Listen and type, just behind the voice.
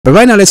But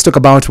right now, let's talk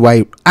about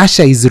why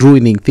Usher is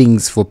ruining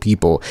things for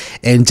people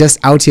and just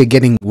out here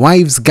getting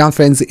wives,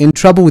 girlfriends in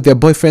trouble with their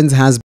boyfriends,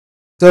 husbands.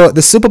 So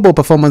the Super Bowl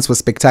performance was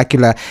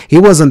spectacular. He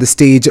was on the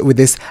stage with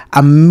this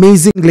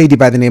amazing lady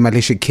by the name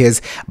Alicia Keys.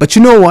 But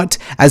you know what?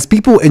 As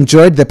people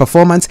enjoyed the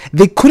performance,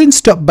 they couldn't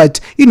stop but,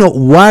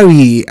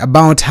 worry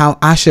about how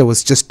Usher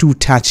was just too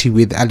touchy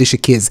with Alicia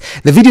Keys.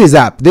 The video is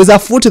up. There's a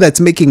photo that's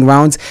making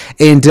rounds,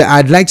 and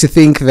I'd like to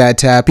think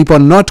that people are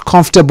not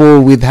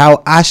comfortable with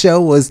how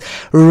Usher was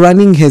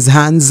running his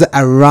hands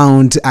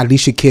around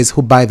Alicia Keys,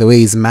 who, by the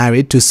way, is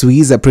married to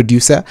Swiss, a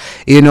producer,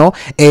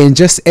 and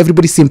just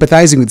everybody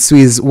sympathizing with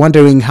Swiss,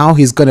 wondering how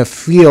he's gonna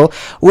feel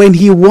when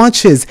he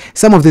watches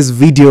some of these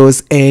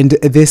videos and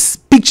these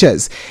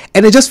pictures.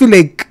 And I just feel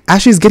like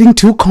Usher is getting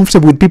too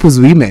comfortable with people's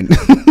women.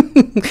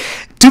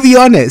 To be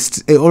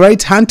honest, all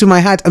right, hand to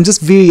my heart, I'm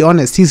just very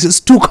honest. He's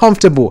just too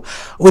comfortable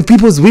with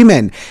people's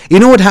women. You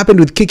know what happened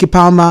with Kiki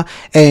Palmer,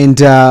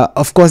 and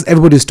of course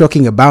everybody's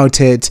talking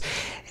about it.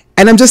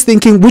 And I'm just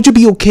thinking, would you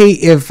be okay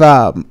if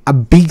a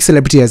big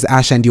celebrity as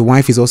Usher, and your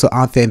wife is also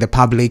out there in the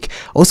public,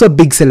 also a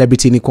big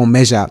celebrity in equal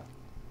measure,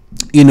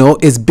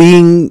 is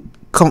being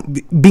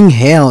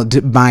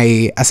held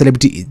by a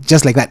celebrity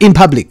just like that in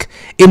public,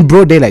 in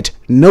broad daylight?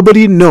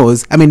 Nobody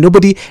knows.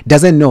 Nobody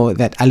doesn't know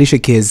that Alicia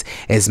Keys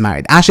is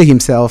married. Usher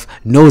himself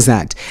knows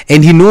that,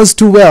 and he knows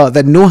too well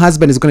that no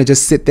husband is going to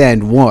just sit there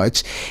and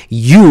watch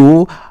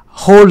you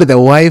hold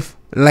the wife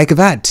like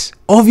that.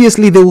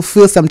 Obviously, they will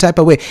feel some type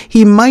of way.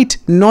 He might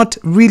not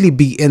really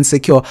be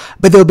insecure,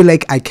 but they'll be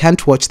like, I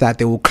can't watch that.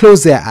 They will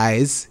close their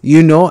eyes,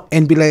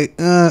 and be like,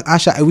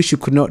 Usher, I wish you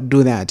could not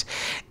do that.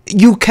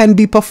 You can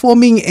be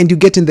performing and you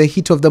get in the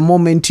heat of the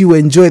moment. You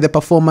enjoy the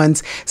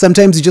performance.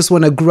 Sometimes you just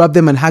want to grab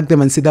them and hug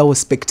them and say, that was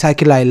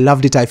spectacular. I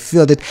loved it. I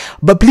felt it.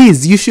 But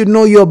please, you should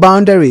know your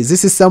boundaries.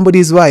 This is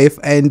somebody's wife,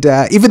 and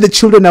even the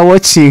children are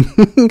watching.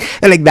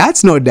 They're like,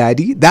 that's not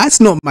daddy. That's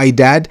not my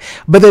dad.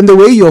 But then the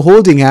way you're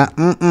holding her,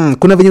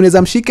 kuna venye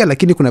unaweza mshika,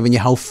 lakini kuna venye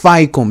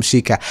haufai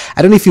kumshika.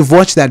 I don't know if you've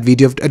watched that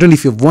video. I don't know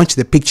if you've watched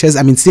the pictures.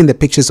 Seen the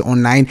pictures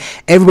online.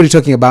 Everybody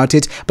talking about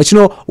it. But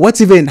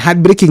what's even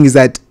heartbreaking is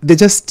that they're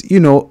just,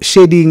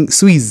 shading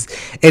Swiss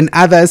and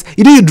others.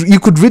 You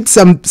could read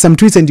some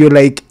tweets and you're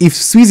like, if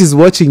Swiss is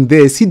watching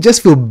this, he'd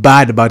just feel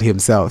bad about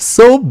himself.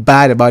 So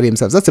bad about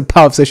himself. That's the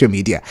power of social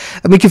media.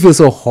 That make you feel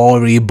so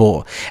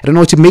horrible. I don't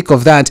know what to make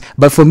of that.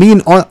 But for me,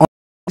 in all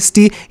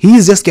honesty,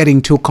 he's just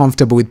getting too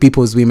comfortable with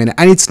people's women,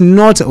 and it's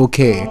not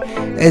okay.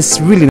 It's really